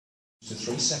to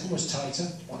 3. Second was tighter,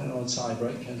 1-on a tie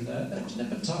break, and there was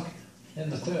nip and tuck in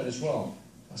the third as well.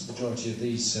 Vast majority of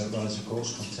these runners, of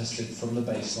course, contested from the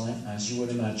baseline, as you would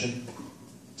imagine.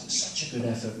 Such a good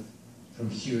effort from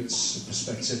Hewitt's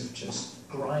perspective, just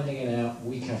grinding it out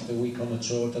week after week on the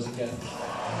tour. Doesn't get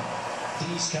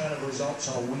these kind of results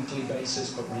on a weekly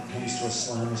basis, but when it comes to a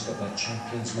slam, he's got that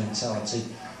champion's mentality,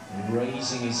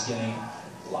 raising his game,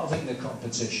 loving the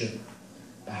competition.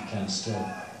 Backhand still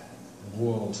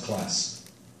world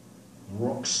class,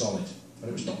 rock solid. But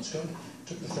it was Donskoy,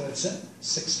 took the third set,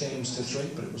 6 games to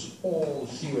 3, but it was all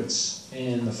Hewitt's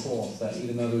in the fourth,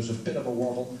 even though there was a bit of a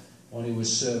wobble when he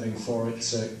was serving for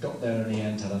it. Got there in the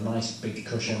end, had a nice big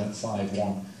cushion at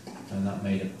 5-1, and that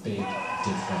made a big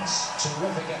difference.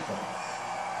 Terrific effort.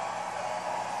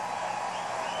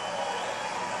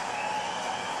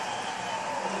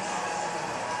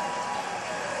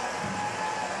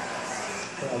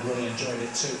 I really enjoyed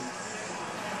it too.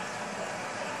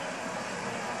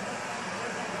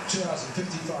 2 hours and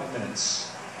 55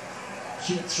 minutes.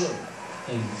 Hewitt through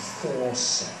in 4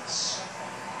 sets.